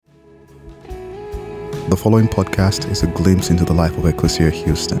The following podcast is a glimpse into the life of Ecclesia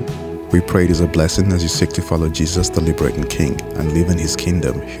Houston. We pray it is a blessing as you seek to follow Jesus, the liberating King, and live in His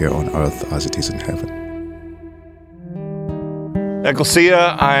kingdom here on earth as it is in heaven.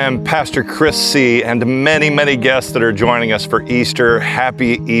 Ecclesia, I am Pastor Chris C., and to many guests that are joining us for Easter,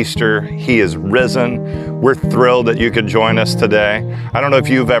 happy Easter. He is risen. We're thrilled that you could join us today. I don't know if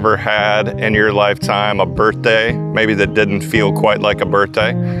you've ever had in your lifetime a birthday, maybe that didn't feel quite like a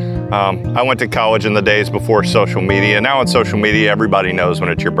birthday. I went to college in the days before social media. Now on social media, everybody knows when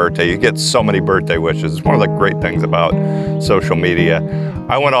it's your birthday. You get so many birthday wishes. It's one of the great things about social media.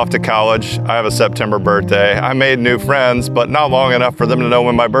 I went off to college. I have a September birthday. I made new friends, but not long enough for them to know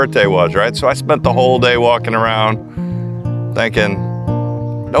when my birthday was, right? So I spent the whole day walking around thinking,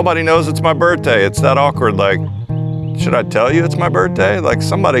 nobody knows it's my birthday. It's that awkward. Like, should I tell you it's my birthday? Like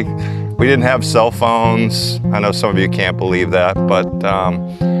we didn't have cell phones. I know some of you can't believe that, but,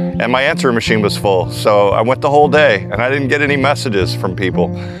 and my answering machine was full. So I went the whole day and I didn't get any messages from people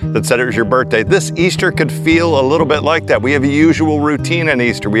that said it was your birthday. This Easter could feel a little bit like that. We have a usual routine in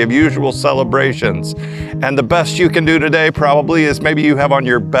Easter. We have usual celebrations. And the best you can do today probably is maybe you have on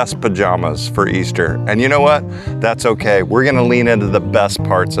your best pajamas for Easter. And you know what? That's okay. We're going to lean into the best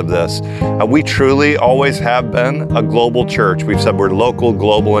parts of this. We truly always have been a global church. We've said we're local,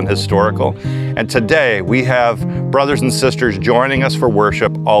 global, and historical. And today we have brothers and sisters joining us for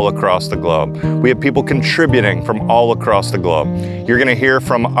worship all across the globe. We have people contributing from all across the globe. You're going to hear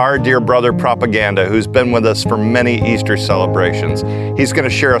from our dear brother Propaganda, who's been with us for many Easter celebrations. He's going to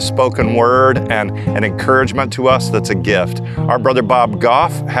share a spoken word and an encouragement to us that's a gift. Our brother Bob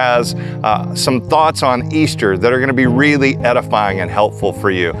Goff has some thoughts on Easter that are going to be really edifying and helpful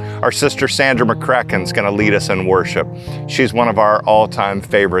for you. Our sister Sandra McCracken is going to lead us in worship. She's one of our all-time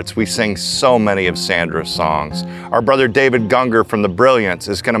favorites. We sing so many of Sandra's songs. Our brother David Gungor from The Brilliance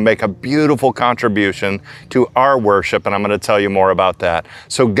is going to make a beautiful contribution to our worship, and I'm going to tell you more about that.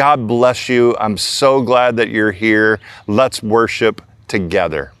 So God bless you. I'm so glad that you're here. Let's worship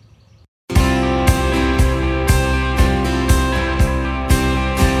together.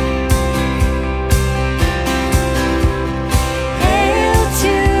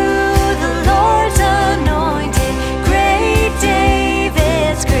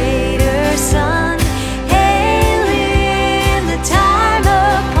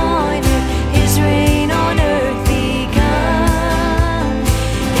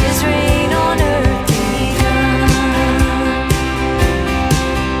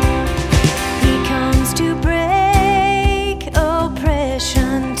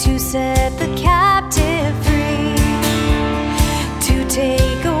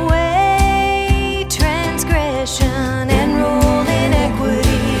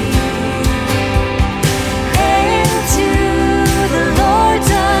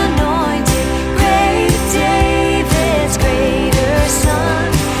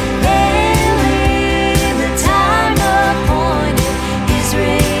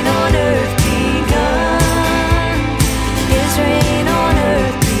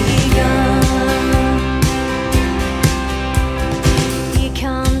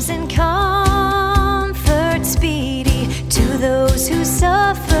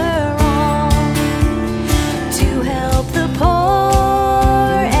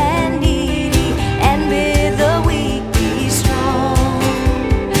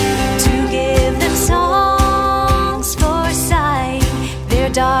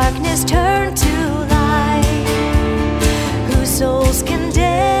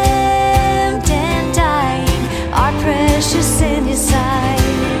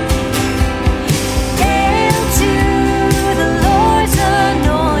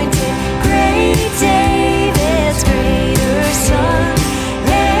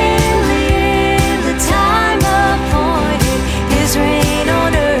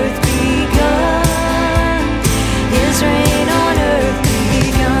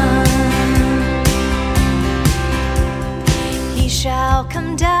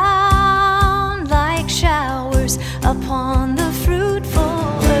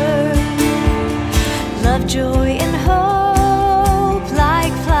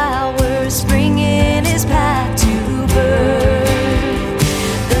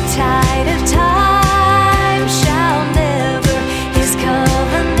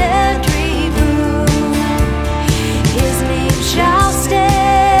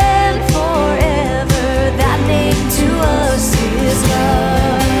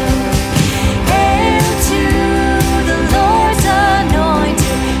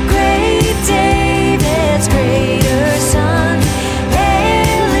 Greater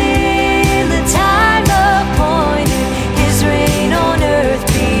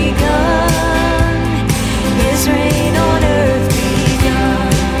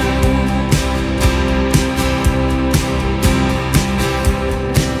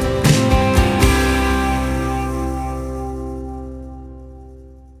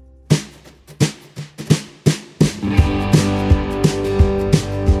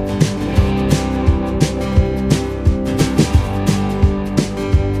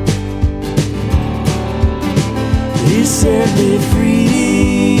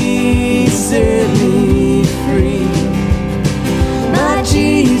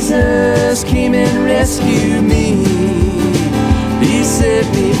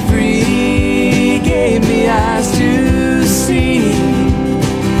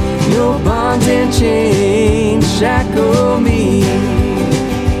No bonds and chains shackle me.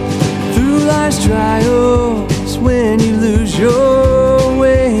 Through life's trials, when you lose your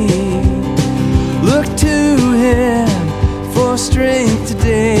way, look to Him for strength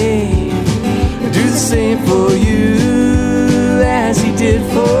today. Do the same for you as He did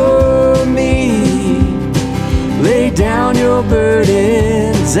for me. Lay down your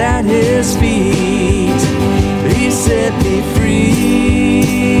burdens at His feet. He set me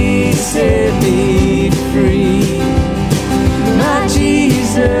free, set me free. My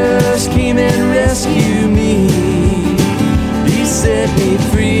Jesus came and rescued me. He set me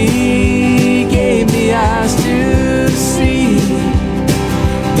free, gave me eyes to see.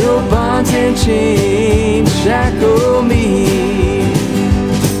 No bonds and chains shackle me.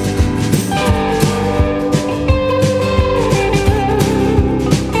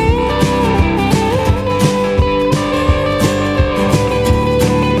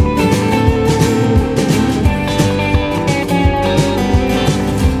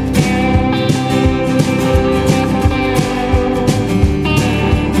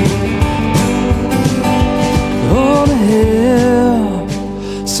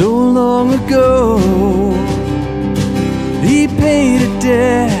 So long ago, He paid a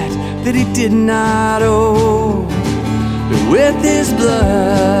debt that He did not owe. With His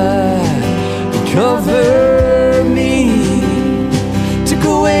blood, He covered me, took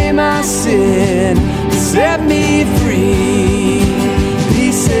away my sin, set me free.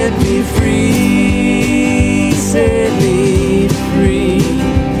 He set me free, set me free.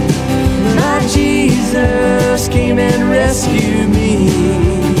 My Jesus came and rescued me.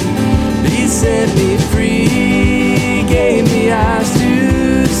 He set me free, gave me eyes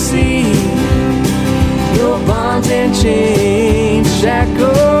to see. No bonds and chains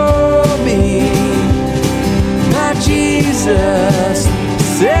shackle me. My Jesus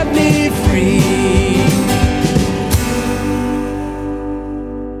set me free.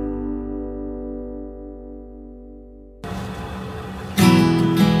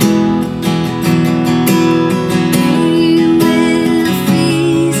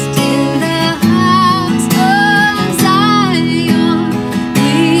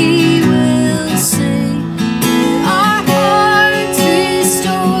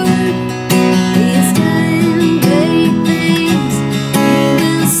 He's done great things. We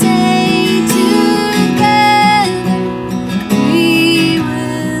will say to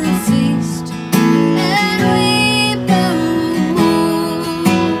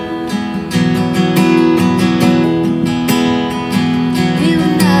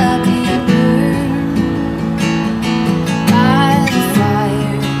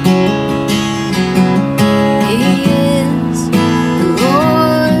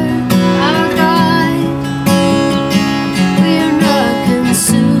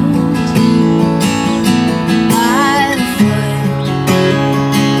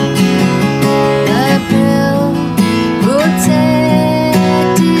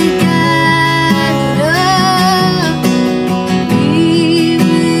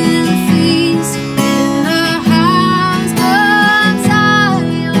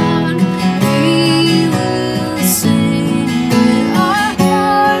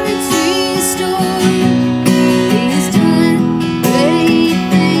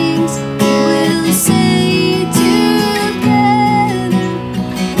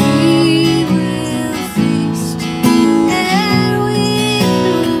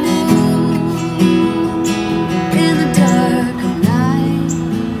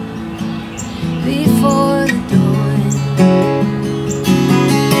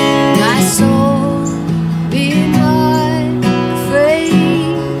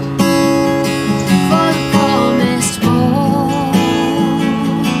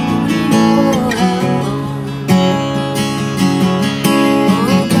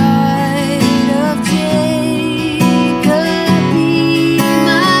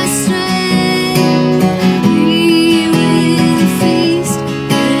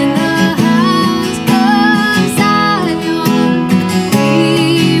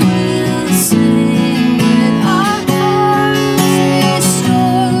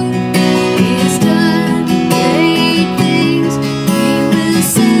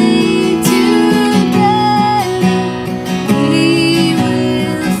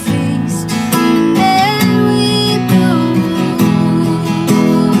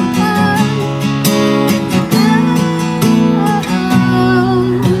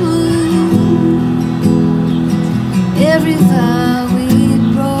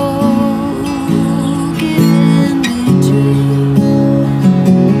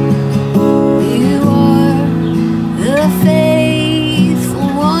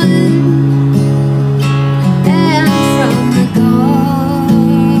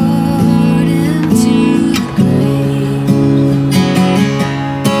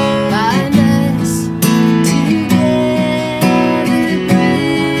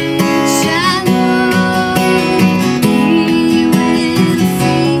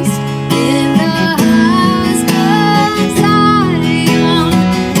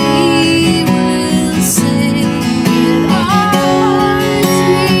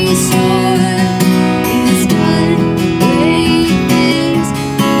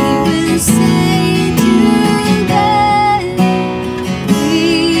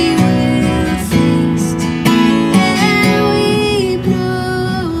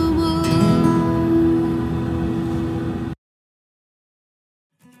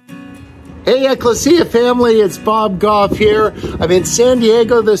Hey, Ecclesia family, it's Bob Goff here. I'm in San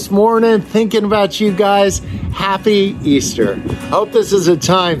Diego this morning thinking about you guys. Happy Easter. I hope this is a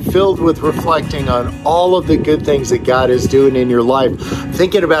time filled with reflecting on all of the good things that God is doing in your life.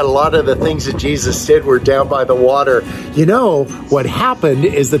 Thinking about a lot of the things that Jesus did. We're down by the water. You know, what happened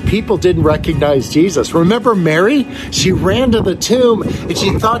is the people didn't recognize Jesus. Remember Mary? She ran to the tomb and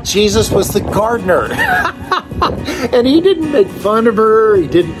she thought Jesus was the gardener. And he didn't make fun of her. He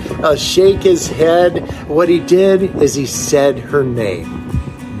didn't shake his head. What he did is he said her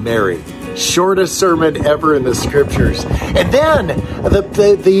name, Mary. Shortest sermon ever in the scriptures. And then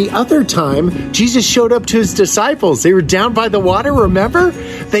the other time, Jesus showed up to his disciples. They were down by the water, remember?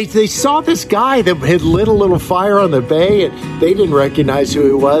 They saw this guy that had lit a little fire on the bay, and they didn't recognize who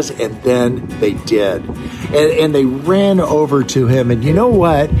he was, and then they did. And they ran over to him, and you know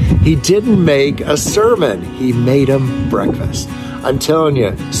what? He didn't make a sermon. He made them breakfast. I'm telling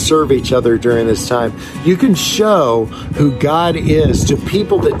you, serve each other during this time. You can show who God is to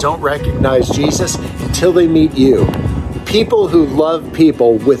people that don't recognize Jesus until they meet you. People who love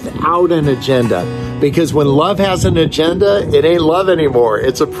people without an agenda. Because when love has an agenda, it ain't love anymore.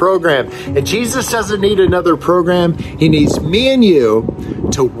 It's a program. And Jesus doesn't need another program. He needs me and you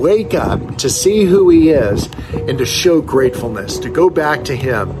to wake up, to see who he is, and to show gratefulness, to go back to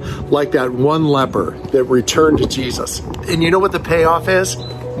him like that one leper that returned to Jesus. And you know what the payoff is?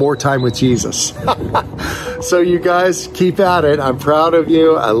 More time with Jesus. So you guys, keep at it. I'm proud of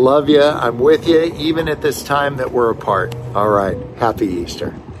you. I love you. I'm with you, even at this time that we're apart. All right. Happy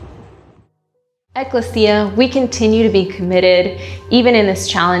Easter. Ecclesia, we continue to be committed, even in this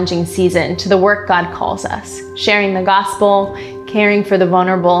challenging season, to the work God calls us, sharing the gospel, caring for the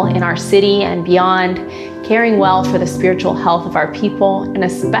vulnerable in our city and beyond, caring well for the spiritual health of our people, and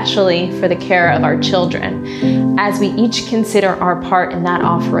especially for the care of our children. As we each consider our part in that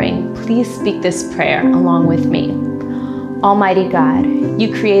offering, please speak this prayer along with me. Almighty God,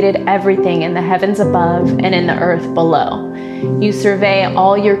 you created everything in the heavens above and in the earth below. You survey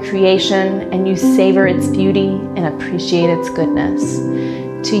all your creation and you savor its beauty and appreciate its goodness.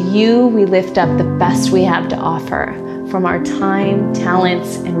 To you, we lift up the best we have to offer from our time,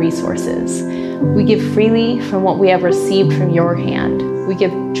 talents, and resources. We give freely from what we have received from your hand. We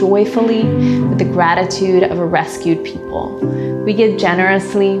give joyfully with the gratitude of a rescued people. We give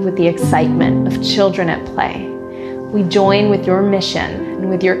generously with the excitement of children at play. We join with your mission and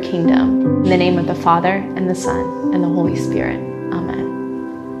with your kingdom. In the name of the Father, and the Son, and the Holy Spirit. Amen.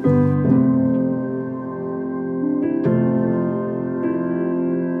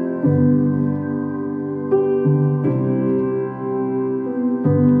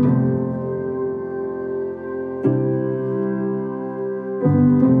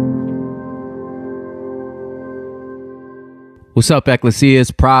 What's up, Ecclesia?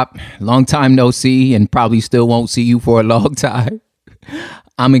 It's Prop. Long time no see, and probably still won't see you for a long time.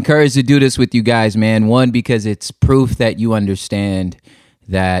 I'm encouraged to do this with you guys, man. One, because it's proof that you understand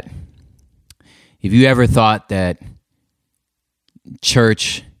that if you ever thought that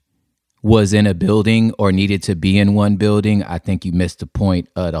church was in a building or needed to be in one building, I think you missed the point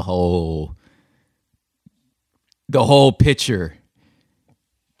of the whole picture.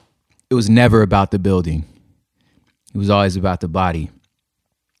 It was never about the building. It was always about the body.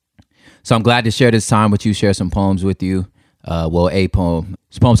 So I'm glad to share this time with you, share some poems with you. A poem.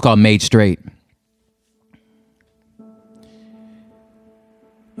 This poem's called Made Straight.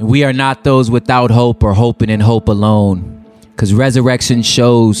 We are not those without hope or hoping in hope alone, because resurrection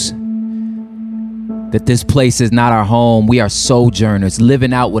shows that this place is not our home. We are sojourners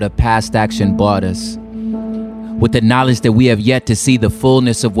living out what a past action brought us, with the knowledge that we have yet to see the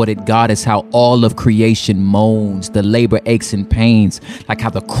fullness of what it got us, how all of creation moans, the labor aches and pains, like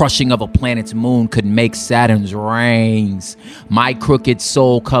how the crushing of a planet's moon could make Saturn's rings. My crooked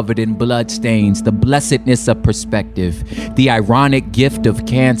soul covered in bloodstains, the blessedness of perspective, the ironic gift of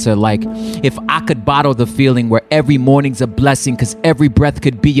cancer, like if I could bottle the feeling where every morning's a blessing because every breath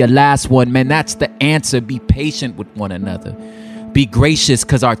could be your last one, man, that's the answer. Be patient with one another. Be gracious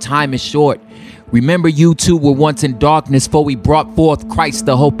because our time is short. Remember, you two were once in darkness, for we brought forth Christ,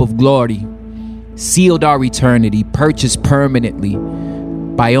 the hope of glory. Sealed our eternity, purchased permanently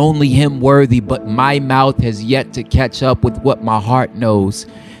by only him worthy. But my mouth has yet to catch up with what my heart knows.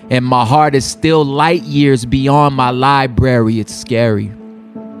 And my heart is still light years beyond my library. It's scary.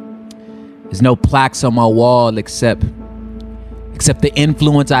 There's no plaques on my wall except the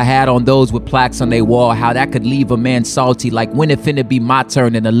influence I had on those with plaques on their wall, how that could leave a man salty, like when it finna be my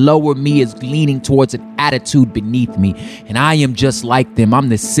turn and the lower me is leaning towards an attitude beneath me. And I am just like them. I'm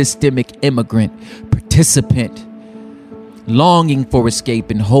the systemic immigrant, participant. longing for escape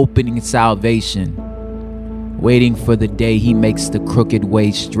and hoping in salvation, waiting for the day he makes the crooked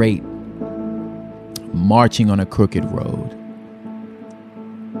way straight, marching on a crooked road,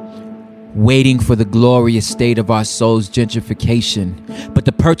 waiting for the glorious state of our soul's gentrification. But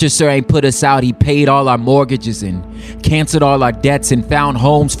the purchaser ain't put us out. He paid all our mortgages and canceled all our debts and found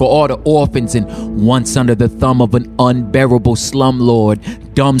homes for all the orphans. And once under the thumb of an unbearable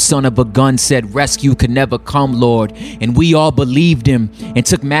slumlord, dumb son of a gun said rescue could never come, Lord. And we all believed him and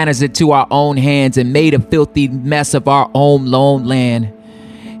took matters into our own hands and made a filthy mess of our own lone land.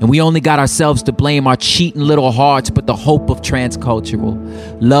 And we only got ourselves to blame, our cheating little hearts, but the hope of transcultural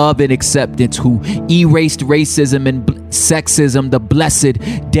love and acceptance who erased racism and sexism, the blessed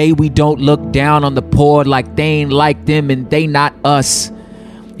day we don't look down on the poor like they ain't like them and they not us.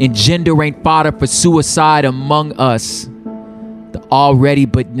 And gender ain't fodder for suicide among us, the already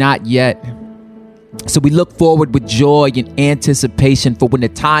but not yet. So we look forward with joy and anticipation for when the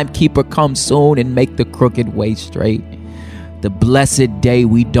timekeeper comes soon and make the crooked way straight. The blessed day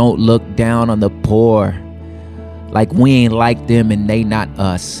we don't look down on the poor like we ain't like them and they not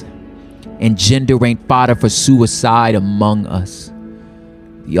us. And gender ain't fodder for suicide among us,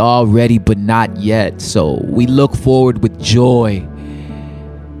 the already but not yet. So we look forward with joy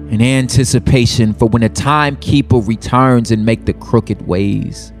and anticipation for when the timekeeper returns and make the crooked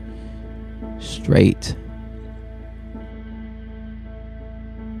ways straight.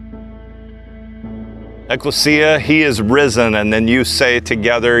 Ecclesia, he is risen, and then you say it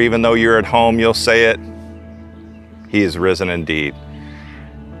together, even though you're at home, you'll say it. He is risen indeed.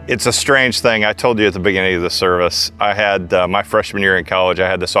 It's a strange thing. I told you at the beginning of the service, I had my freshman year in college, I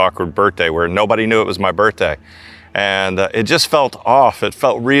had this awkward birthday where nobody knew it was my birthday. And it just felt off. It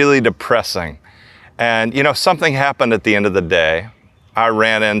felt really depressing. And you know, something happened at the end of the day. I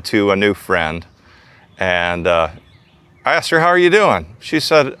ran into a new friend and I asked her, how are you doing? She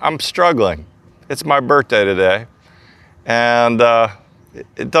said, I'm struggling. It's my birthday today, and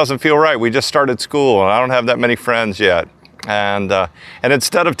it doesn't feel right. We just started school, and I don't have that many friends yet. And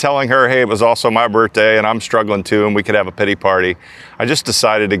instead of telling her, hey, it was also my birthday, and I'm struggling too, and we could have a pity party, I just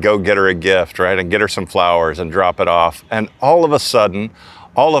decided to go get her a gift, right, and get her some flowers and drop it off. And all of a sudden,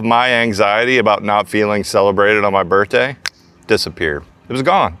 all of my anxiety about not feeling celebrated on my birthday disappeared. It was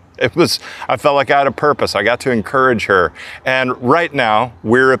gone. I felt like I had a purpose. I got to encourage her. And right now,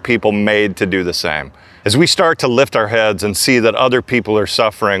 we're a people made to do the same. As we start to lift our heads and see that other people are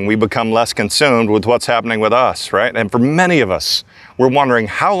suffering, we become less consumed with what's happening with us, right? And for many of us, we're wondering,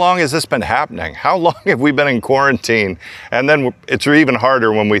 how long has this been happening? How long have we been in quarantine? And then it's even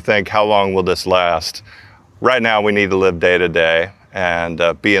harder when we think, how long will this last? Right now, we need to live day to day and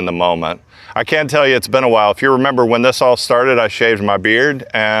be in the moment. I can tell you it's been a while. If you remember when this all started, I shaved my beard,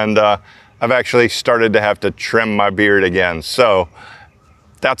 and I've actually started to have to trim my beard again. So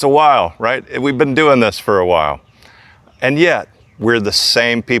that's a while, right? We've been doing this for a while. And yet, we're the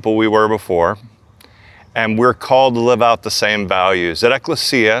same people we were before, and we're called to live out the same values. At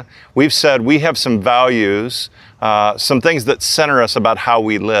Ecclesia, we've said we have some values, some things that center us about how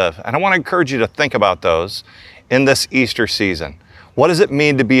we live. And I want to encourage you to think about those in this Easter season. What does it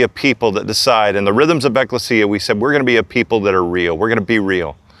mean to be a people that decide? In the rhythms of Ecclesia, we said we're going to be a people that are real. We're going to be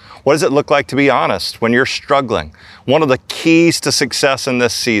real. What does it look like to be honest when you're struggling? One of the keys to success in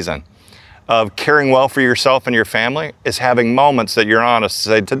this season of caring well for yourself and your family is having moments that you're honest to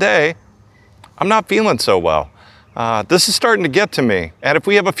say, today, I'm not feeling so well. This is starting to get to me. And if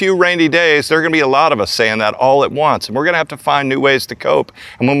we have a few rainy days, there are going to be a lot of us saying that all at once. And we're going to have to find new ways to cope.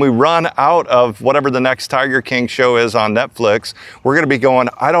 And when we run out of whatever the next Tiger King show is on Netflix, we're going to be going,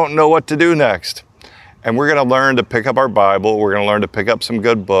 I don't know what to do next. And we're going to learn to pick up our Bible. We're going to learn to pick up some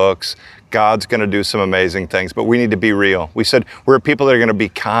good books. God's going to do some amazing things, but we need to be real. We said we're people that are going to be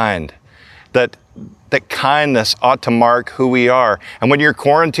kind, that kindness ought to mark who we are. And when you're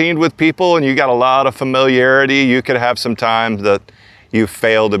quarantined with people and you got a lot of familiarity, you could have some times that you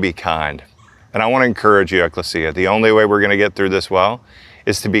fail to be kind. And I want to encourage you, Ecclesia, the only way we're going to get through this well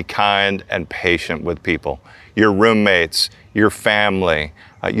is to be kind and patient with people. Your roommates, your family,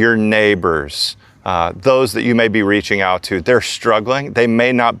 your neighbors, those that you may be reaching out to, they're struggling. They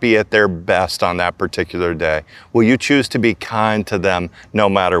may not be at their best on that particular day. Will you choose to be kind to them no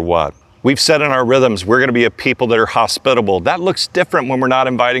matter what? We've said in our rhythms, we're going to be a people that are hospitable. That looks different when we're not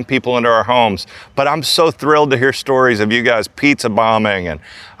inviting people into our homes. But I'm so thrilled to hear stories of you guys pizza bombing. And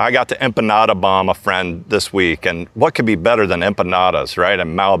I got to empanada bomb a friend this week. And what could be better than empanadas, right?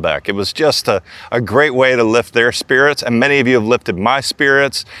 And Malbec. It was just a great way to lift their spirits. And many of you have lifted my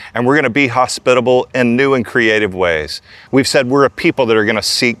spirits. And we're going to be hospitable in new and creative ways. We've said we're a people that are going to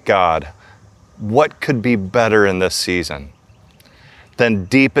seek God. what could be better in this season than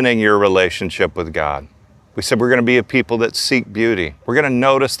deepening your relationship with God? We said we're going to be a people that seek beauty. We're going to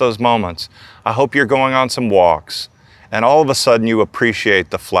notice those moments. I hope you're going on some walks and all of a sudden you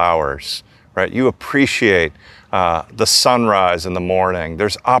appreciate the flowers, right? You appreciate the sunrise in the morning.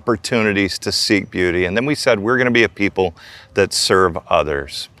 There's opportunities to seek beauty. And then we said we're going to be a people that serve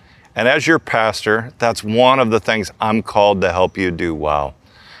others. And as your pastor, that's one of the things I'm called to help you do well.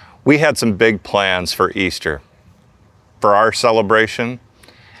 We had some big plans for Easter, for our celebration,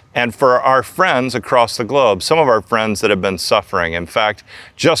 and for our friends across the globe, some of our friends that have been suffering. In fact,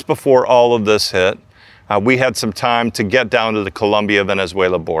 just before all of this hit, we had some time to get down to the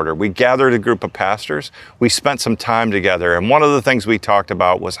Colombia-Venezuela border. We gathered a group of pastors. We spent some time together. And one of the things we talked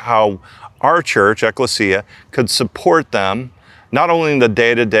about was how our church, Ecclesia, could support them, not only in the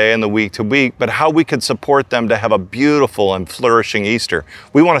day-to-day and the week-to-week, but how we could support them to have a beautiful and flourishing Easter.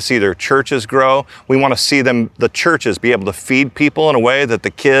 We want to see their churches grow. We want to see the churches be able to feed people in a way that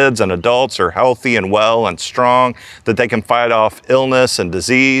the kids and adults are healthy and well and strong, that they can fight off illness and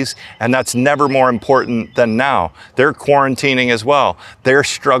disease. And that's never more important than now. They're quarantining as well. They're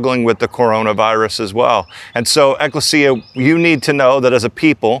struggling with the coronavirus as well. And so, Ecclesia, you need to know that as a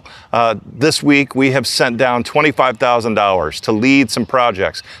people, this week we have sent down $25,000 to lead some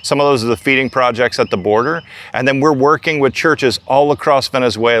projects. Some of those are the feeding projects at the border. And then we're working with churches all across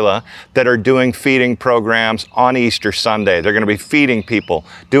Venezuela that are doing feeding programs on Easter Sunday. They're going to be feeding people,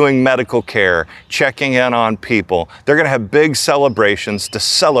 doing medical care, checking in on people. They're going to have big celebrations to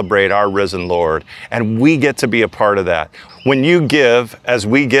celebrate our risen Lord. And we get to be a part of that. When you give, as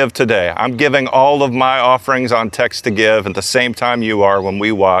we give today, I'm giving all of my offerings on text to give at the same time you are when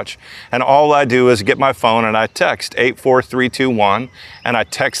we watch. And all I do is get my phone and I text 84321 and I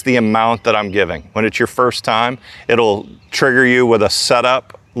text the amount that I'm giving. When it's your first time, it'll trigger you with a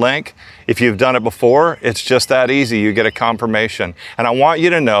setup link. If you've done it before, it's just that easy. You get a confirmation. And I want you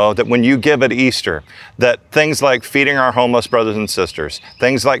to know that when you give at Easter, that things like feeding our homeless brothers and sisters,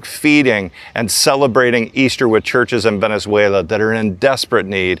 things like feeding and celebrating Easter with churches in Venezuela that are in desperate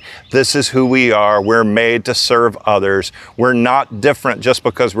need, this is who we are. We're made to serve others. We're not different just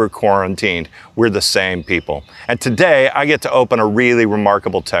because we're quarantined. We're the same people. And today, I get to open a really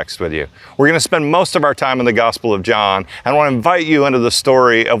remarkable text with you. We're going to spend most of our time in the Gospel of John, and I want to invite you into the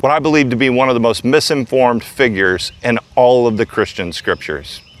story of what I believe to be one of the most misinformed figures in all of the Christian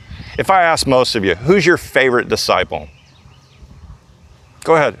scriptures. If I ask most of you, who's your favorite disciple?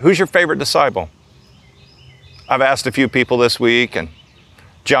 Go ahead, who's your favorite disciple? I've asked a few people this week, and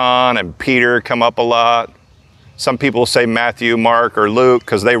John and Peter come up a lot. Some people say Matthew, Mark, or Luke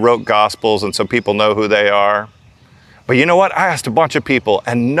because they wrote Gospels and so people know who they are. But you know what? I asked a bunch of people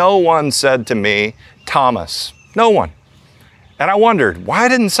and no one said to me, Thomas. No one. And I wondered, why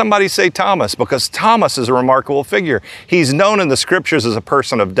didn't somebody say Thomas? Because Thomas is a remarkable figure. He's known in the scriptures as a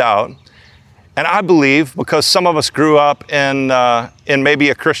person of doubt. And I believe because some of us grew up in maybe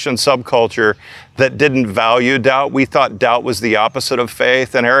a Christian subculture that didn't value doubt, we thought doubt was the opposite of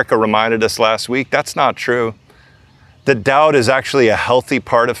faith. And Erica reminded us last week, that's not true. That doubt is actually a healthy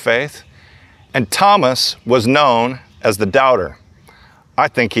part of faith. And Thomas was known as the doubter. I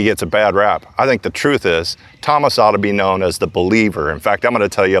think he gets a bad rap. I think the truth is Thomas ought to be known as the believer. In fact, I'm going to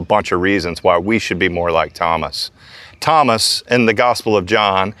tell you a bunch of reasons why we should be more like Thomas. Thomas, in the Gospel of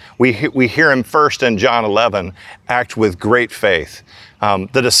John, we hear him first in John 11, act with great faith.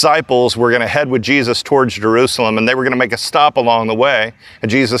 The disciples were going to head with Jesus towards Jerusalem, and they were going to make a stop along the way. And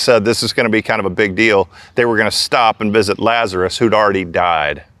Jesus said this is going to be kind of a big deal. They were going to stop and visit Lazarus, who'd already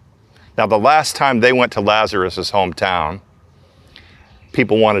died. Now, the last time they went to Lazarus' hometown,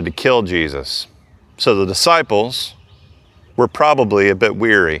 people wanted to kill Jesus. So the disciples were probably a bit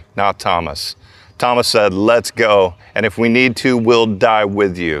weary, not Thomas. Thomas said, let's go, and if we need to, we'll die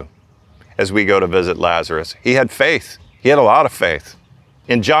with you as we go to visit Lazarus. He had faith. He had a lot of faith.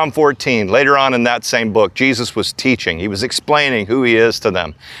 In John 14, later on in that same book, Jesus was teaching. He was explaining who he is to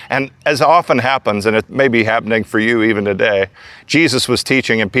them. And as often happens, and it may be happening for you even today, Jesus was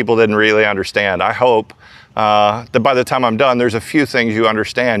teaching and people didn't really understand. I hope that by the time I'm done, there's a few things you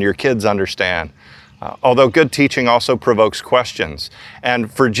understand, your kids understand. Although good teaching also provokes questions.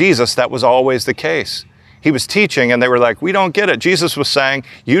 And for Jesus, that was always the case. He was teaching and they were like, we don't get it. Jesus was saying,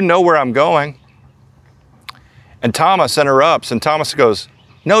 you know where I'm going. And Thomas interrupts and Thomas goes,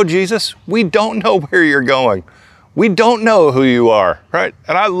 no, Jesus, we don't know where you're going. We don't know who you are, right?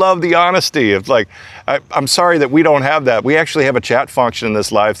 And I love the honesty of like, I'm sorry that we don't have that. We actually have a chat function in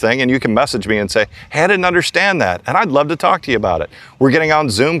this live thing, and you can message me and say, hey, I didn't understand that. And I'd love to talk to you about it. We're getting on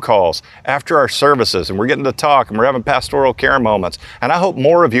Zoom calls after our services, and we're getting to talk, and we're having pastoral care moments. And I hope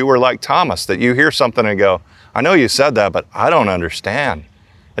more of you are like Thomas, that you hear something and go, I know you said that, but I don't understand.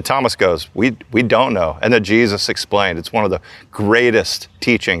 And Thomas goes, we don't know. And then Jesus explained. It's one of the greatest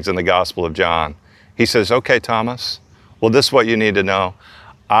teachings in the Gospel of John. He says, okay, Thomas, well, this is what you need to know.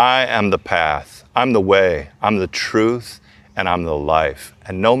 I am the path, I'm the way, I'm the truth, and I'm the life.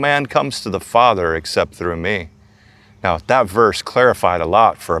 And no man comes to the Father except through me. Now, that verse clarified a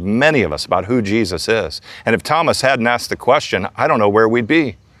lot for many of us about who Jesus is. And if Thomas hadn't asked the question, I don't know where we'd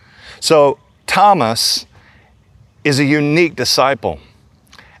be. So Thomas is a unique disciple.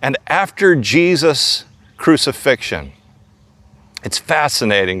 And after Jesus' crucifixion, it's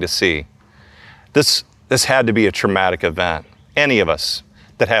fascinating to see. This had to be a traumatic event. Any of us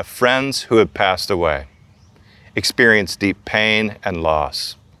that have friends who have passed away experience deep pain and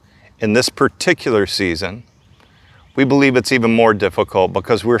loss. In this particular season, we believe it's even more difficult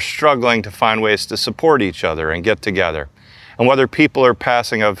because we're struggling to find ways to support each other and get together. And whether people are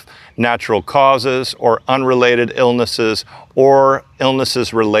passing of natural causes or unrelated illnesses or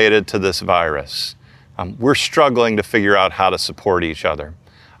illnesses related to this virus, we're struggling to figure out how to support each other.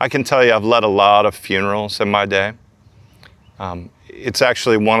 I can tell you I've led a lot of funerals in my day. It's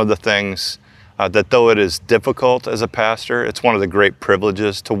actually one of the things that though it is difficult as a pastor, it's one of the great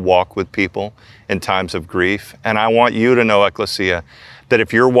privileges to walk with people in times of grief. And I want you to know, Ecclesia, that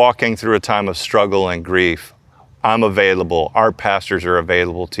if you're walking through a time of struggle and grief, I'm available. Our pastors are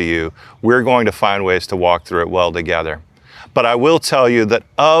available to you. We're going to find ways to walk through it well together. But I will tell you that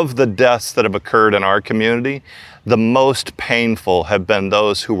of the deaths that have occurred in our community, the most painful have been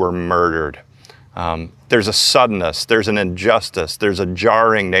those who were murdered. There's a suddenness, there's an injustice, there's a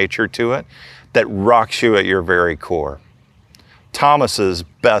jarring nature to it that rocks you at your very core. Thomas's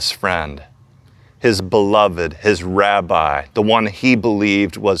best friend, his beloved, his rabbi, the one he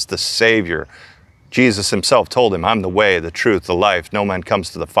believed was the Savior. Jesus himself told him, I'm the way, the truth, the life. No man comes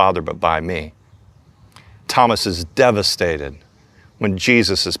to the Father but by me. Thomas is devastated when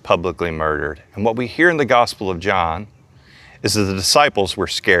Jesus is publicly murdered. And what we hear in the Gospel of John is that the disciples were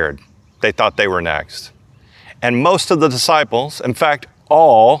scared. They thought they were next. And most of the disciples, in fact,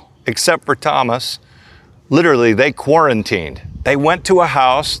 all except for Thomas, literally they quarantined. They went to a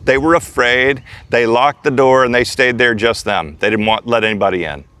house, they were afraid, they locked the door and they stayed there just them. They didn't let anybody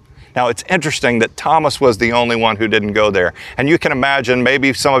in. Now, it's interesting that Thomas was the only one who didn't go there. And you can imagine,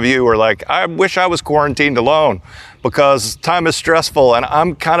 maybe some of you are like, I wish I was quarantined alone because time is stressful and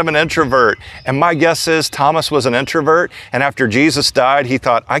I'm kind of an introvert. And my guess is Thomas was an introvert. And after Jesus died, he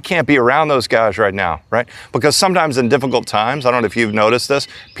thought, I can't be around those guys right now, right? Because sometimes in difficult times, I don't know if you've noticed this,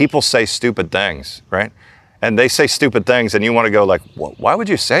 people say stupid things, right? And they say stupid things and you want to go like, why would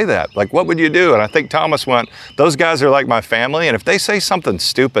you say that? Like, what would you do? And I think Thomas went, those guys are like my family. And if they say something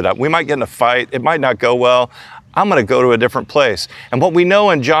stupid, we might get in a fight. It might not go well. I'm going to go to a different place. And what we know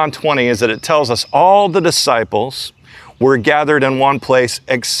in John 20 is that it tells us all the disciples were gathered in one place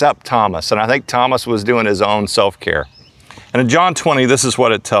except Thomas. And I think Thomas was doing his own self-care. And in John 20, this is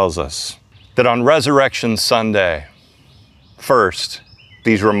what it tells us, that on Resurrection Sunday, first,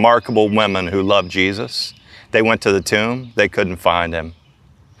 these remarkable women who loved Jesus, they went to the tomb, they couldn't find him.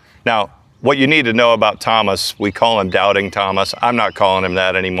 Now, what you need to know about Thomas, we call him Doubting Thomas. I'm not calling him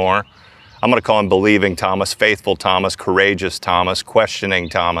that anymore. I'm going to call him Believing Thomas, Faithful Thomas, Courageous Thomas, Questioning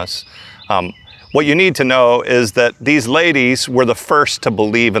Thomas. What you need to know is that these ladies were the first to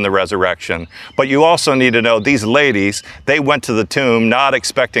believe in the resurrection. But you also need to know these ladies, they went to the tomb not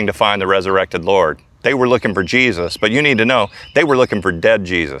expecting to find the resurrected Lord. They were looking for Jesus, but you need to know they were looking for dead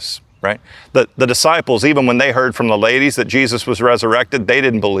Jesus. Right? The disciples, even when they heard from the ladies that Jesus was resurrected, they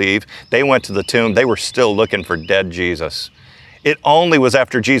didn't believe. They went to the tomb. They were still looking for dead Jesus. It only was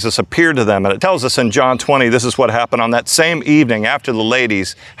after Jesus appeared to them. And it tells us in John 20, this is what happened on that same evening after the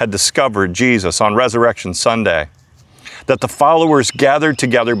ladies had discovered Jesus on Resurrection Sunday, that the followers gathered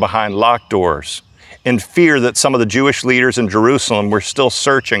together behind locked doors in fear that some of the Jewish leaders in Jerusalem were still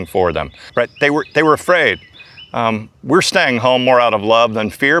searching for them. Right? They were afraid. We're staying home more out of love than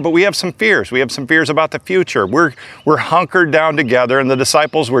fear, but we have some fears. We have some fears about the future. We're hunkered down together, and the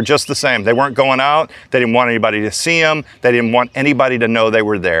disciples were just the same. They weren't going out. They didn't want anybody to see them. They didn't want anybody to know they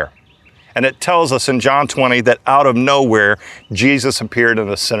were there. And it tells us in John 20 that out of nowhere, Jesus appeared in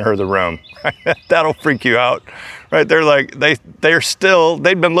the center of the room. That'll freak you out, right? They're like,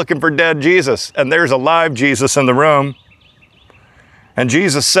 they'd been looking for dead Jesus, and there's a live Jesus in the room. And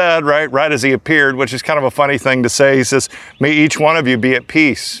Jesus said, right as he appeared, which is kind of a funny thing to say, he says, may each one of you be at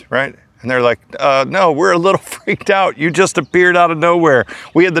peace, right? And they're like, no, we're a little freaked out. You just appeared out of nowhere.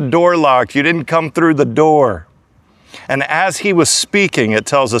 We had the door locked. You didn't come through the door. And as he was speaking, it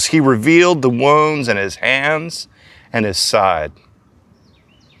tells us he revealed the wounds in his hands and his side.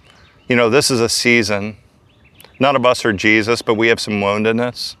 You know, this is a season. None of us are Jesus, but we have some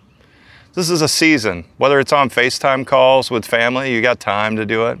woundedness. This is a season, whether it's on FaceTime calls with family, you got time to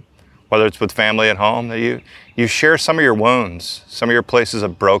do it. Whether it's with family at home, that you share some of your wounds, some of your places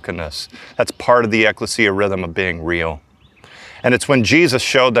of brokenness. That's part of the ecclesia rhythm of being real. And it's when Jesus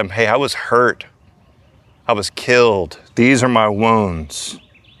showed them, hey, I was hurt. I was killed. These are my wounds.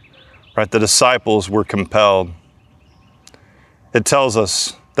 Right? The disciples were compelled. It tells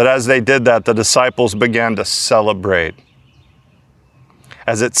us that as they did that, the disciples began to celebrate.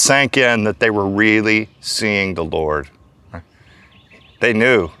 As it sank in that they were really seeing the Lord. They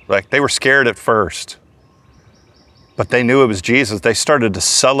knew, like they were scared at first, but they knew it was Jesus. They started to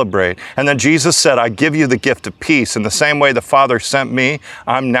celebrate. And then Jesus said, I give you the gift of peace. In the same way the Father sent me,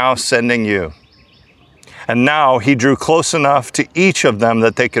 I'm now sending you. And now he drew close enough to each of them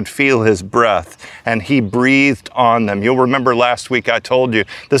that they could feel his breath, and he breathed on them. You'll remember last week I told you,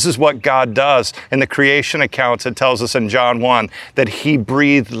 this is what God does. In the creation accounts, it tells us in John 1 that he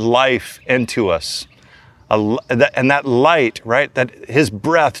breathed life into us. And that light, right, that his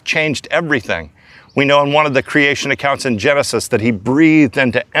breath changed everything. We know in one of the creation accounts in Genesis that he breathed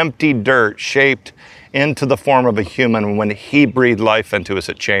into empty dirt shaped into the form of a human. And when he breathed life into us,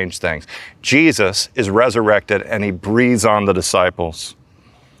 it changed things. Jesus is resurrected and he breathes on the disciples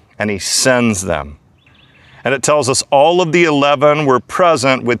and he sends them. And it tells us all of the 11 were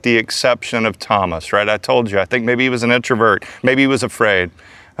present with the exception of Thomas, right? I told you, I think maybe he was an introvert. Maybe he was afraid.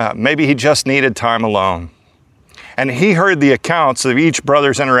 Maybe he just needed time alone. And he heard the accounts of each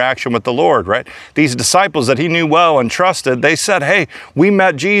brother's interaction with the Lord, right? These disciples that he knew well and trusted, they said, hey, we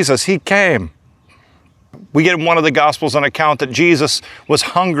met Jesus, he came. We get in one of the Gospels an account that Jesus was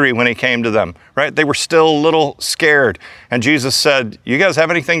hungry when he came to them, right? They were still a little scared. And Jesus said, you guys have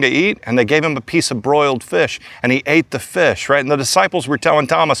anything to eat? And they gave him a piece of broiled fish and he ate the fish, right? And the disciples were telling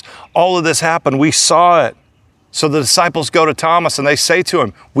Thomas, all of this happened, we saw it. So the disciples go to Thomas and they say to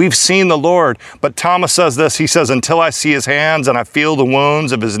him, we've seen the Lord. But Thomas says this, he says, until I see his hands and I feel the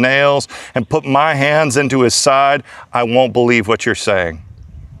wounds of his nails and put my hands into his side, I won't believe what you're saying.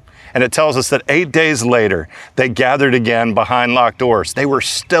 And it tells us that 8 days later, they gathered again behind locked doors. They were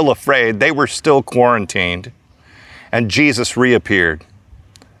still afraid. They were still quarantined. And Jesus reappeared.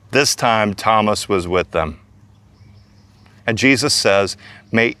 This time, Thomas was with them. And Jesus says,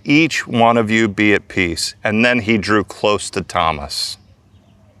 may each one of you be at peace. And then he drew close to Thomas.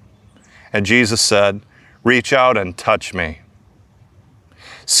 And Jesus said, reach out and touch me.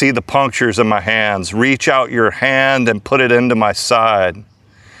 See the punctures in my hands. Reach out your hand and put it into my side.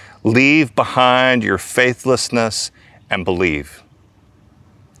 Leave behind your faithlessness and believe.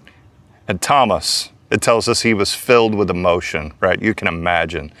 And Thomas, it tells us he was filled with emotion, right? You can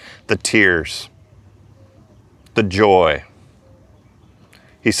imagine the tears, the joy.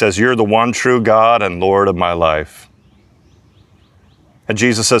 He says, you're the one true God and Lord of my life. And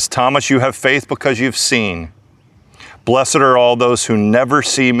Jesus says, Thomas, you have faith because you've seen. Blessed are all those who never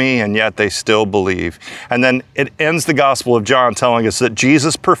see me and yet they still believe. And then it ends the Gospel of John telling us that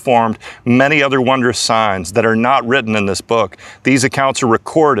Jesus performed many other wondrous signs that are not written in this book. These accounts are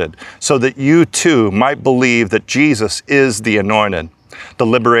recorded so that you too might believe that Jesus is the anointed, the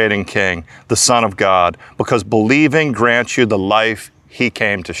liberating King, the Son of God, because believing grants you the life he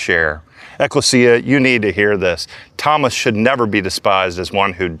came to share. Ecclesia, you need to hear this. Thomas should never be despised as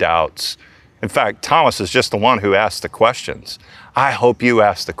one who doubts. In fact, Thomas is just the one who asked the questions. I hope you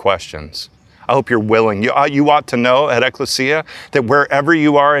ask the questions. I hope you're willing. You ought to know at Ecclesia that wherever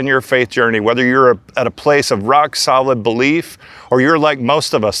you are in your faith journey, whether you're at a place of rock solid belief or you're like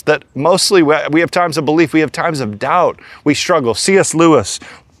most of us, that mostly we have times of belief, we have times of doubt. We struggle. C.S. Lewis,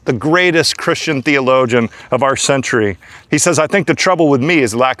 the greatest Christian theologian of our century, he says, I think the trouble with me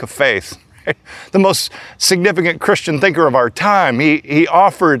is lack of faith. The most significant Christian thinker of our time. He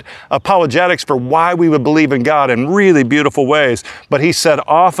offered apologetics for why we would believe in God in really beautiful ways. But he said,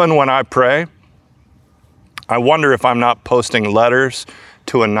 often when I pray, I wonder if I'm not posting letters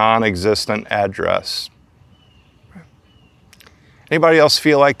to a non-existent address. Anybody else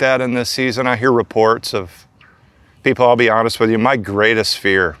feel like that in this season? I hear reports of people, I'll be honest with you, my greatest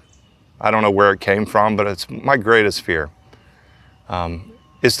fear, I don't know where it came from, but it's my greatest fear.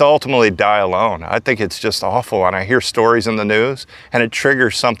 Is to ultimately die alone. I think it's just awful. And I hear stories in the news and it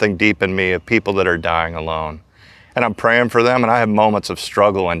triggers something deep in me of people that are dying alone. And I'm praying for them, and I have moments of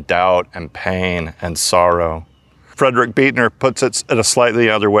struggle and doubt and pain and sorrow. Frederick Buechner puts it in a slightly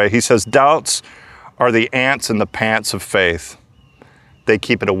other way. He says, doubts are the ants in the pants of faith. They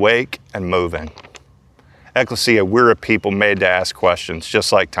keep it awake and moving. Ecclesia, we're a people made to ask questions,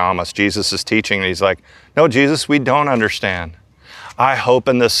 just like Thomas. Jesus is teaching, and he's like, no, Jesus, we don't understand. I hope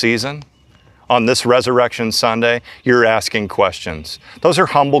in this season, on this Resurrection Sunday, you're asking questions. Those are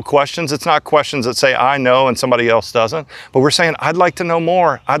humble questions. It's not questions that say, I know and somebody else doesn't. But we're saying, I'd like to know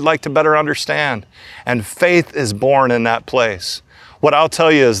more. I'd like to better understand. And faith is born in that place. What I'll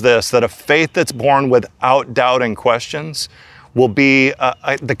tell you is this, that a faith that's born without doubting questions will be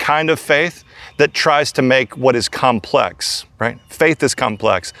the kind of faith that tries to make what is complex, right? Faith is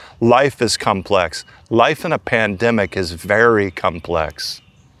complex. Life is complex. Life in a pandemic is very complex.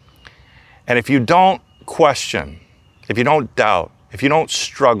 And if you don't question, if you don't doubt, if you don't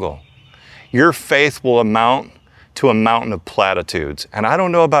struggle, your faith will amount to a mountain of platitudes. And I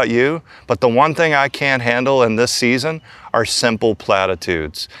don't know about you, but the one thing I can't handle in this season are simple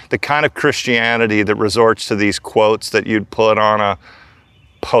platitudes. The kind of Christianity that resorts to these quotes that you'd put on a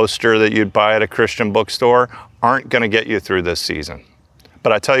poster that you'd buy at a Christian bookstore aren't going to get you through this season.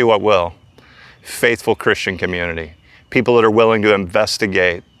 But I tell you what will. Faithful Christian community. People that are willing to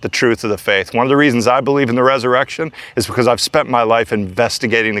investigate the truth of the faith. One of the reasons I believe in the resurrection is because I've spent my life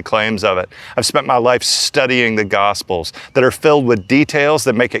investigating the claims of it. I've spent my life studying the Gospels that are filled with details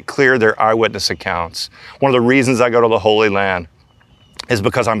that make it clear they're eyewitness accounts. One of the reasons I go to the Holy Land is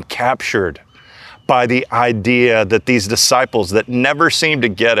because I'm captured by the idea that these disciples that never seemed to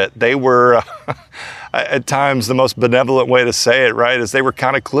get it, they were at times the most benevolent way to say it, right, is they were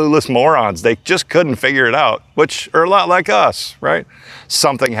kind of clueless morons. They just couldn't figure it out, which are a lot like us, right?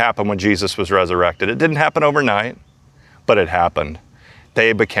 Something happened when Jesus was resurrected. It didn't happen overnight, but it happened.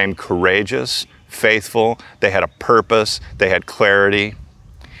 They became courageous, faithful. They had a purpose. They had clarity.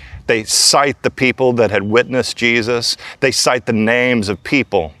 They cite the people that had witnessed Jesus. They cite the names of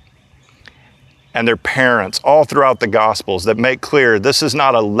people and their parents all throughout the Gospels that make clear this is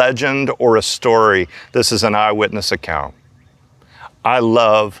not a legend or a story. This is an eyewitness account. I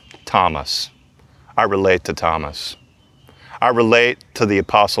love Thomas. I relate to Thomas. I relate to the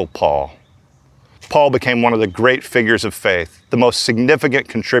Apostle Paul. Paul became one of the great figures of faith, the most significant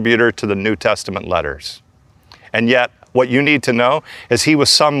contributor to the New Testament letters. And yet, what you need to know is he was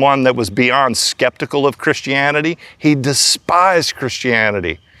someone that was beyond skeptical of Christianity. He despised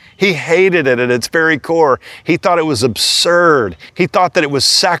Christianity. He hated it at its very core. He thought it was absurd. He thought that it was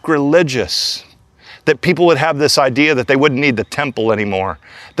sacrilegious, that people would have this idea that they wouldn't need the temple anymore,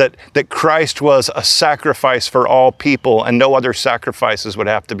 that Christ was a sacrifice for all people and no other sacrifices would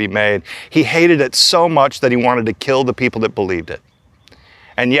have to be made. He hated it so much that he wanted to kill the people that believed it.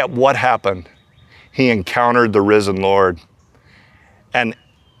 And yet what happened? He encountered the risen Lord, and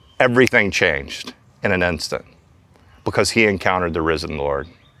everything changed in an instant because he encountered the risen Lord.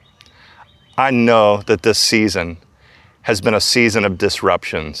 I know that this season has been a season of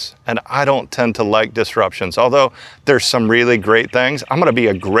disruptions, and I don't tend to like disruptions. Although there's some really great things, I'm gonna be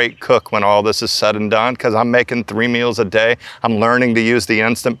a great cook when all this is said and done because I'm making 3 meals a day. I'm learning to use the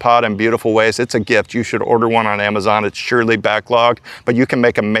Instant Pot in beautiful ways. It's a gift. You should order one on Amazon. It's surely backlogged, but you can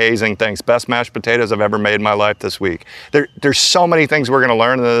make amazing things. Best mashed potatoes I've ever made in my life this week. There's so many things we're gonna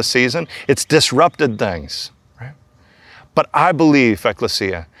learn in this season. It's disrupted things. But I believe,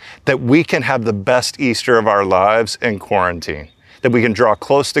 Ecclesia, that we can have the best Easter of our lives in quarantine, that we can draw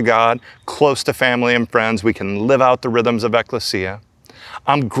close to God, close to family and friends. We can live out the rhythms of Ecclesia.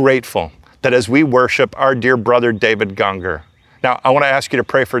 I'm grateful that as we worship our dear brother, David Gungor. Now, I want to ask you to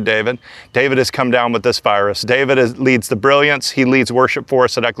pray for David. David has come down with this virus. David leads the Brilliance. He leads worship for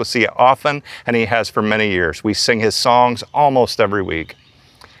us at Ecclesia often, and he has for many years. We sing his songs almost every week.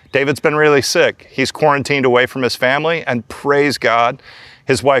 David's been really sick. He's quarantined away from his family, and praise God,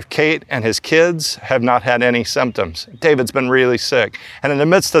 his wife Kate and his kids have not had any symptoms. David's been really sick. And in the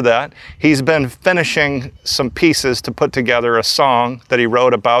midst of that, he's been finishing some pieces to put together a song that he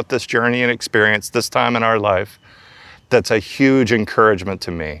wrote about this journey and experience this time in our life that's a huge encouragement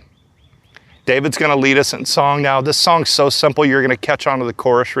to me. David's going to lead us in song now. This song's so simple, you're going to catch on to the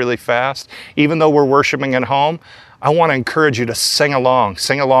chorus really fast. Even though we're worshiping at home, I want to encourage you to sing along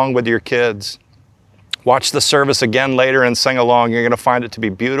with your kids. Watch the service again later and sing along. You're going to find it to be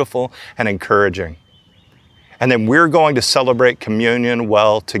beautiful and encouraging. And then we're going to celebrate communion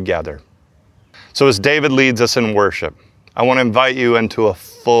well together. So as David leads us in worship, I want to invite you into a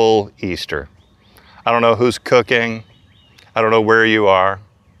full Easter. I don't know who's cooking. I don't know where you are.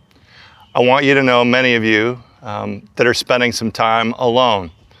 I want you to know, many of you that are spending some time alone.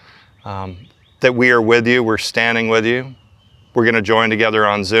 that we are with you. We're standing with you. We're going to join together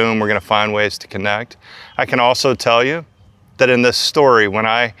on Zoom. We're going to find ways to connect. I can also tell you that in this story, when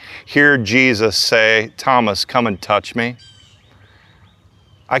I hear Jesus say, Thomas, come and touch me,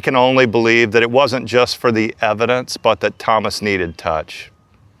 I can only believe that it wasn't just for the evidence, but that Thomas needed touch.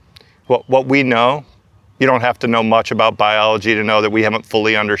 What we know, you don't have to know much about biology to know that we haven't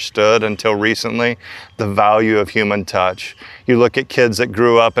fully understood until recently the value of human touch. You look at kids that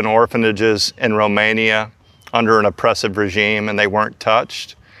grew up in orphanages in Romania under an oppressive regime and they weren't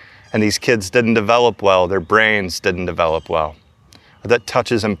touched, and these kids didn't develop well, their brains didn't develop well. That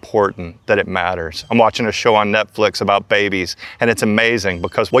touch is important, that it matters. I'm watching a show on Netflix about babies, and it's amazing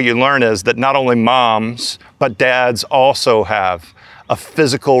because what you learn is that not only moms, but dads also have a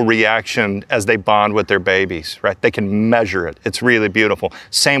physical reaction as they bond with their babies, right? They can measure it. It's really beautiful.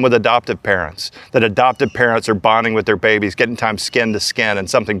 Same with adoptive parents. That adoptive parents are bonding with their babies, getting time skin to skin, and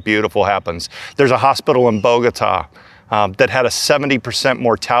something beautiful happens. There's a hospital in Bogota that had a 70%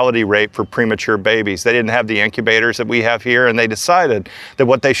 mortality rate for premature babies. They didn't have the incubators that we have here, and they decided that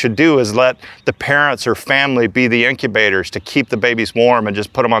what they should do is let the parents or family be the incubators to keep the babies warm and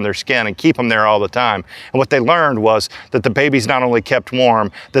just put them on their skin and keep them there all the time. And what they learned was that the babies not only kept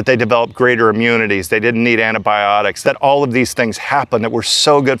warm, that they developed greater immunities, they didn't need antibiotics, that all of these things happened that were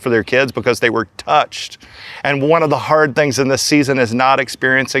so good for their kids because they were touched. And one of the hard things in this season is not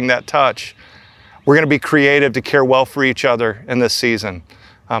experiencing that touch. We're going to be creative to care well for each other in this season.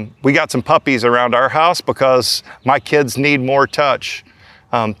 We got some puppies around our house because my kids need more touch.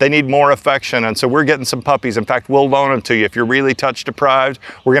 They need more affection, and so we're getting some puppies. In fact, we'll loan them to you. If you're really touch deprived,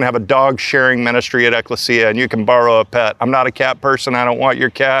 we're going to have a dog sharing ministry at Ecclesia, and you can borrow a pet. I'm not a cat person. I don't want your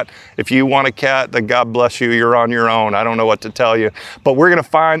cat. If you want a cat, then God bless you. You're on your own. I don't know what to tell you. But we're going to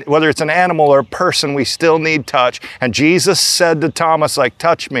find, whether it's an animal or a person, we still need touch. And Jesus said to Thomas, like,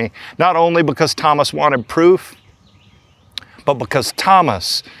 touch me, not only because Thomas wanted proof, but because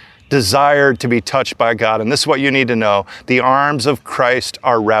Thomas desired to be touched by God. And this is what you need to know. The arms of Christ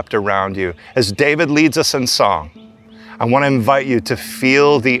are wrapped around you. As David leads us in song, I want to invite you to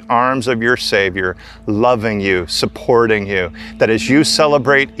feel the arms of your Savior loving you, supporting you, that as you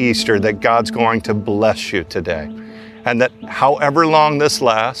celebrate Easter, that God's going to bless you today. And that however long this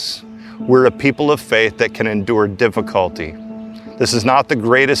lasts, we're a people of faith that can endure difficulty. This is not the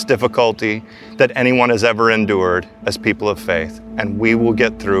greatest difficulty that anyone has ever endured as people of faith, and we will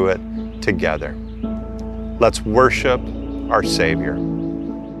get through it together. Let's worship our Savior.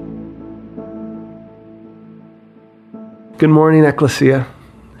 Good morning, Ecclesia.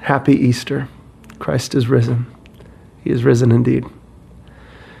 Happy Easter. Christ is risen. He is risen indeed.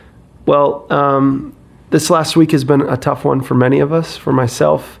 Well, this last week has been a tough one for many of us. For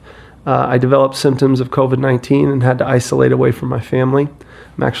myself, I developed symptoms of COVID-19 and had to isolate away from my family.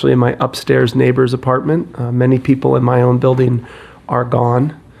 I'm actually in my upstairs neighbor's apartment. Many people in my own building are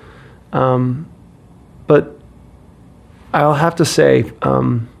gone. But I'll have to say,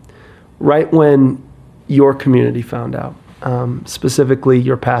 right when your community found out, specifically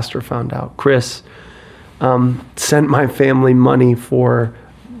your pastor found out, Chris sent my family money for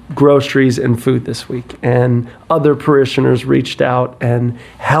groceries and food this week, and other parishioners reached out and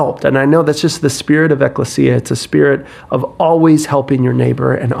helped. And I know that's just the spirit of Ecclesia. It's a spirit of always helping your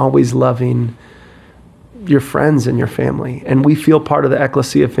neighbor and always loving your friends and your family. And we feel part of the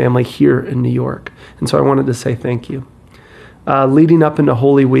Ecclesia family here in New York. And so I wanted to say thank you. Leading up into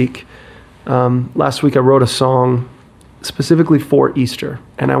Holy Week, last week I wrote a song specifically for Easter,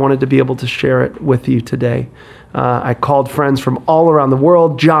 and I wanted to be able to share it with you today. I called friends from all around the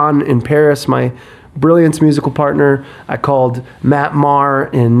world. John in Paris, my Brilliance musical partner. I called Matt Marr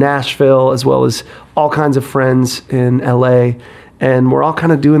in Nashville, as well as all kinds of friends in LA. And we're all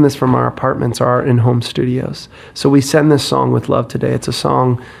kind of doing this from our apartments, our in-home studios. So we send this song with love today. It's a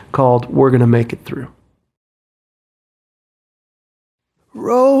song called We're Gonna Make It Through.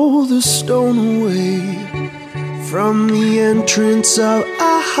 Roll the stone away from the entrance of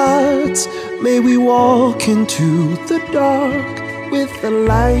our hearts. May we walk into the dark with the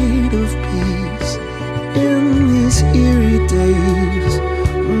light of peace. In these eerie days,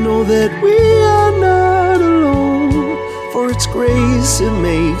 know that we are not alone, for it's grace that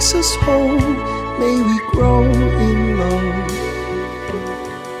makes us whole. May we grow in love.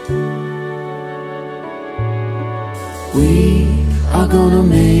 We are gonna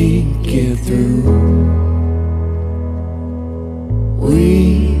make it through.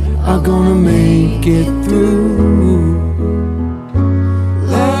 We are gonna make it through.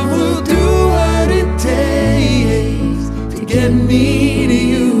 Love will do what it takes to get me to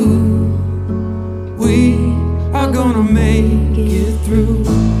you. We are gonna make it through.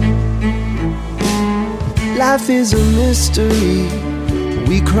 is a mystery.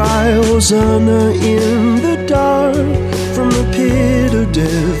 We cry Hosanna in the dark. From the pit of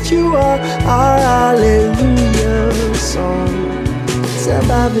death, you are our hallelujah song.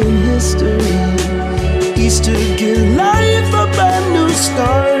 Surviving history. Easter give life a brand new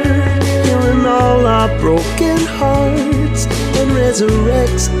start. Healing all our broken hearts and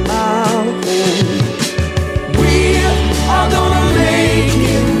resurrects our hope. We are gonna make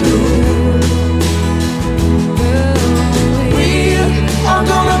it through. We are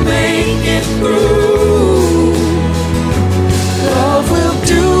gonna make it through. Love will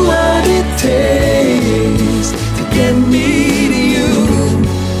do what it takes to get me to you.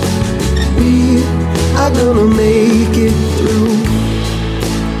 We are gonna make it through.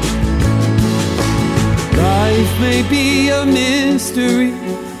 Life may be a mystery,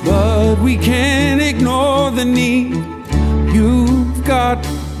 but we can't ignore the need. You've got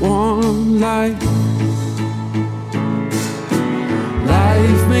one life.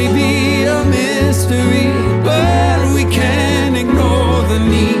 Life may be a mystery, but we can't ignore the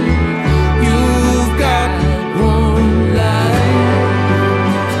need. You've got one life.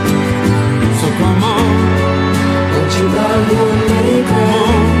 So come on, Won't you love your neighbor?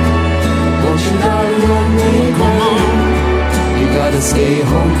 Won't you love your neighbor? come on. You gotta stay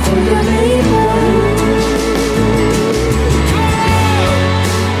home for your neighbor.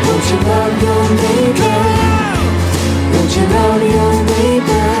 Won't you love your neighbor? Won't you love your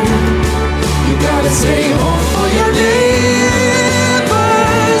neighbor? You gotta stay home for your neighbors.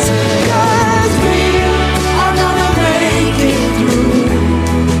 'Cause we are gonna make it through.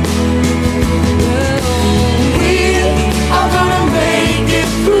 We are gonna make it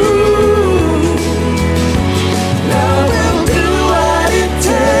through. Love will do what it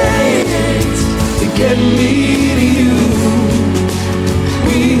takes to get me to you.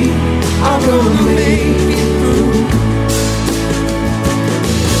 We are gonna make it through.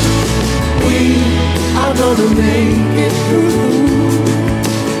 We are gonna make it through.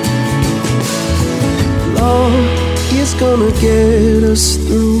 Love is gonna get us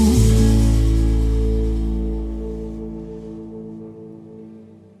through.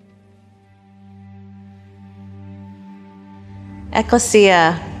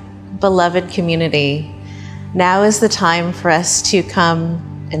 Ecclesia, beloved community, now is the time for us to come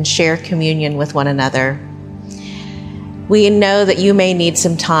and share communion with one another. We know that you may need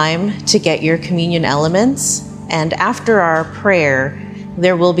some time to get your communion elements, and after our prayer,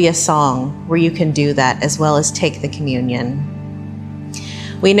 there will be a song where you can do that as well as take the communion.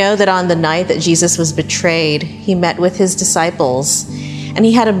 We know that on the night that Jesus was betrayed, he met with his disciples and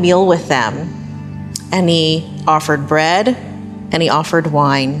he had a meal with them, and he offered bread and he offered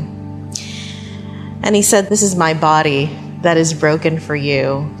wine. And he said, "This is my body that is broken for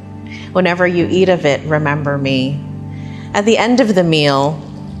you. Whenever you eat of it, remember me." At the end of the meal,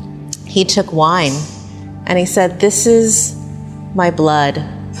 he took wine and he said, "This is my blood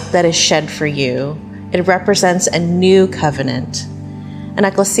that is shed for you. It represents a new covenant." And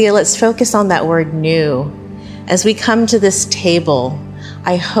Ecclesia, let's focus on that word new. As we come to this table,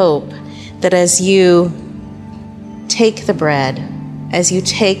 I hope that as you take the bread, as you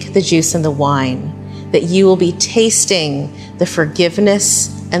take the juice and the wine, that you will be tasting the forgiveness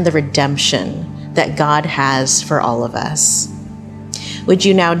and the redemption that God has for all of us. Would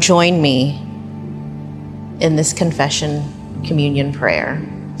you now join me in this confession communion prayer?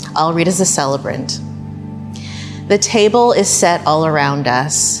 I'll read as a celebrant. The table is set all around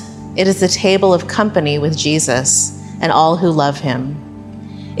us. It is the table of company with Jesus and all who love him.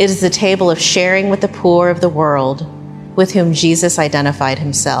 It is the table of sharing with the poor of the world, with whom Jesus identified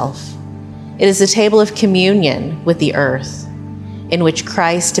himself. It is the table of communion with the earth, in which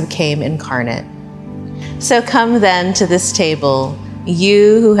Christ became incarnate. So come then to this table,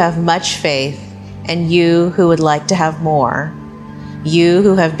 you who have much faith and you who would like to have more, you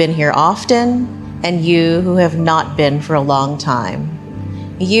who have been here often and you who have not been for a long time,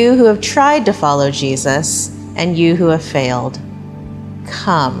 you who have tried to follow Jesus and you who have failed.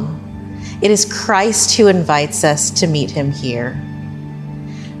 Come. It is Christ who invites us to meet him here.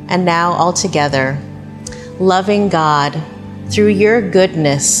 And now all together, loving God, through your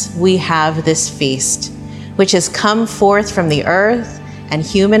goodness we have this feast, which has come forth from the earth and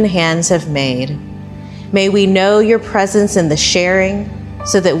human hands have made. May we know your presence in the sharing,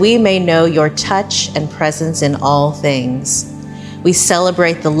 so that we may know your touch and presence in all things. We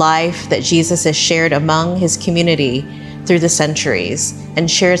celebrate the life that Jesus has shared among his community through the centuries and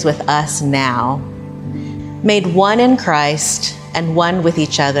shares with us now. Made one in Christ and one with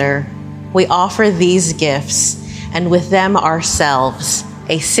each other, we offer these gifts and with them ourselves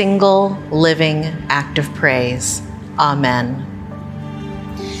a single living act of praise. Amen.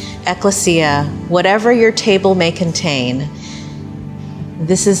 Ecclesia, whatever your table may contain,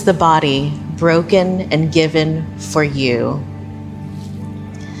 this is the body broken and given for you.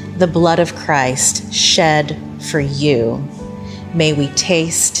 The blood of Christ shed for you. May we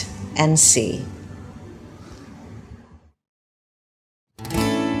taste and see.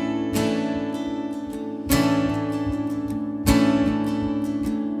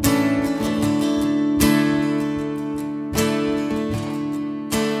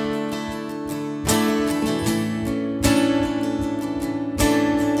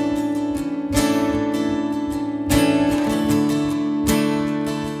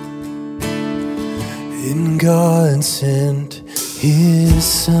 God sent his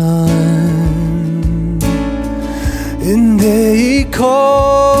son, and they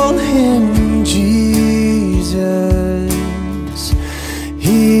call him Jesus.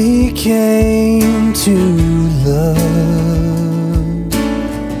 He came to love,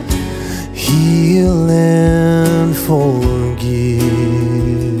 heal and forgive.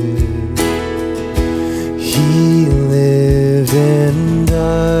 He lived and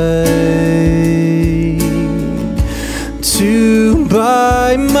died to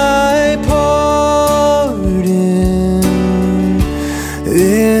buy my pardon.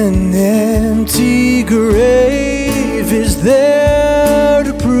 An empty grave is there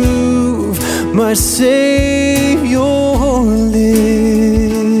to prove my Savior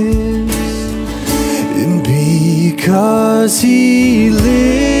lives. And because he lives,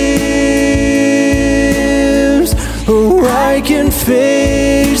 oh, I can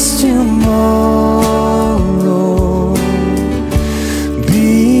face tomorrow.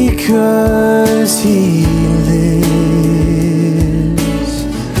 Because he lives,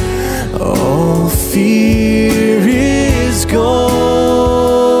 all fear is gone.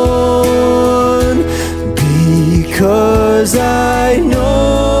 Because I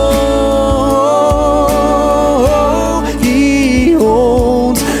know he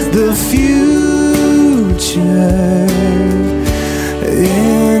owns the future,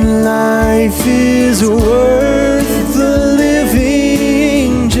 and life is worth the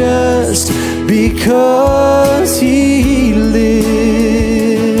living just because he lives.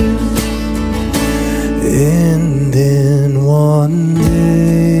 And then one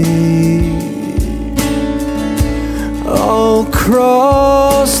day I'll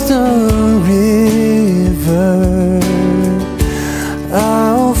cross the river,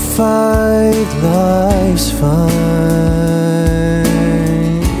 I'll fight life's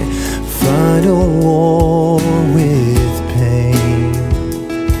find a war with pain.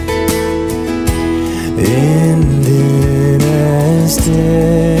 And then as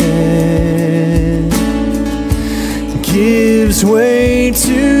death gives way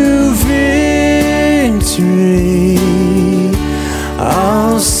to victory,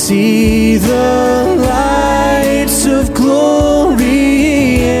 I'll see the lights of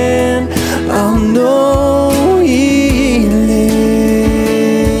glory, and I'll know he lives.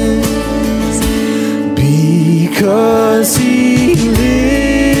 Because he lives,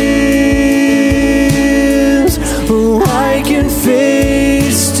 oh, I can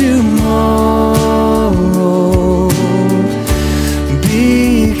face tomorrow.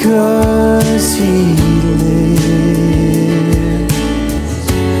 Because he lives,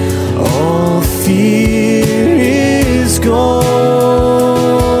 all fear is gone.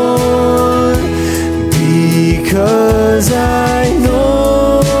 Because I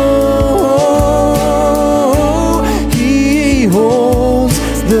know he holds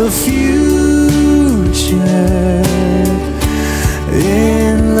the future,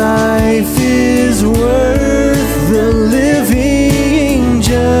 and life is worth the living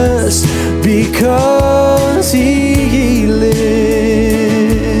just because he lives.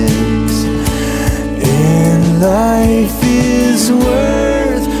 And life is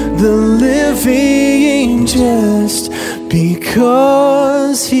worth the living just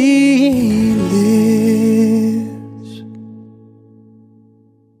because he lives.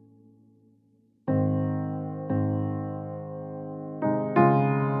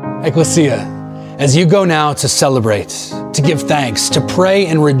 Ecclesia, as you go now to celebrate, to give thanks, to pray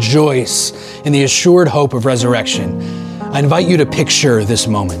and rejoice in the assured hope of resurrection, I invite you to picture this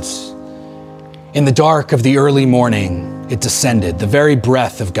moment. In the dark of the early morning, it descended, the very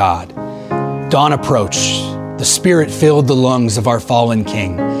breath of God. Dawn approached, the Spirit filled the lungs of our fallen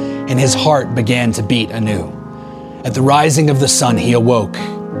King, and his heart began to beat anew. At the rising of the sun, he awoke.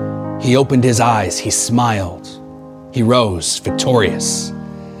 He opened his eyes, he smiled. He rose victorious.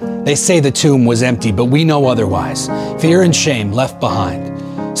 They say the tomb was empty, but we know otherwise. Fear and shame left behind.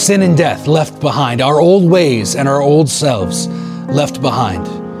 Sin and death left behind, our old ways and our old selves left behind,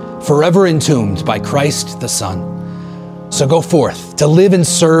 forever entombed by Christ the Son. So go forth to live and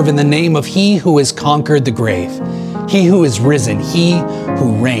serve in the name of He who has conquered the grave, He who is risen, He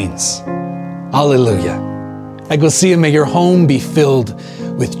who reigns. Alleluia. Ecclesia, may your home be filled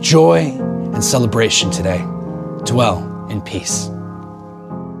with joy and celebration today. Dwell in peace.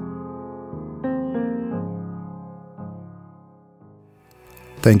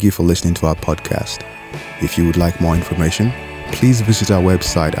 Thank you for listening to our podcast. If you would like more information, please visit our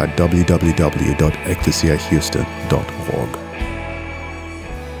website at www.ecclesiahouston.org.